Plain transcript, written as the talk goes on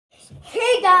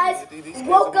Hey guys,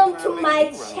 welcome to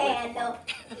my channel.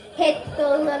 Hit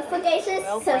those notifications,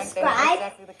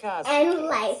 subscribe, and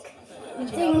like.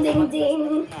 Ding, ding,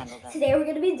 ding. Today we're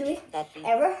going to be doing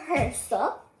a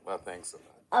rehearsal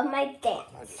of my dance.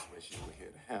 I just wish you were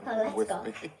here to handle it with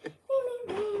me.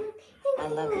 I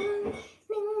love you.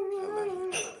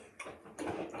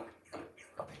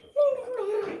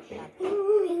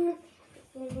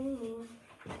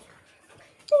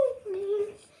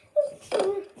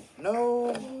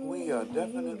 No, we are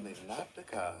definitely not the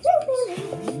Cosbys.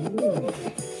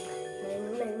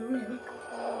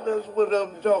 That's what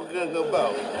I'm talking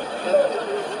about.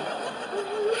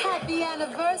 Happy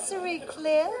anniversary,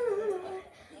 Cliff.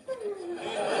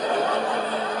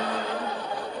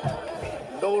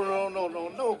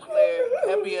 No, Claire.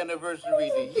 Happy anniversary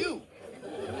to you.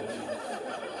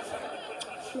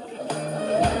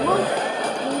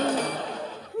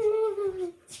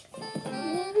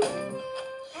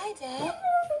 Hi, Dad.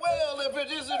 Well, if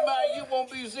it isn't you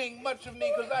won't be seeing much of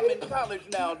me because I'm in college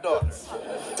now, daughter.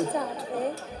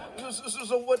 Sorry.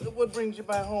 So what brings you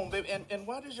back home, baby? And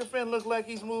why does your friend look like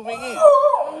he's moving in?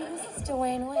 This is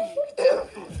Dwayne Wayne.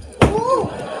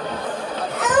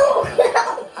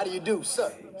 How do you do,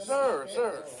 sir? Sir.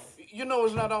 You know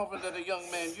it's not often that a young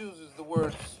man uses the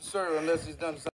word sir unless he's done something.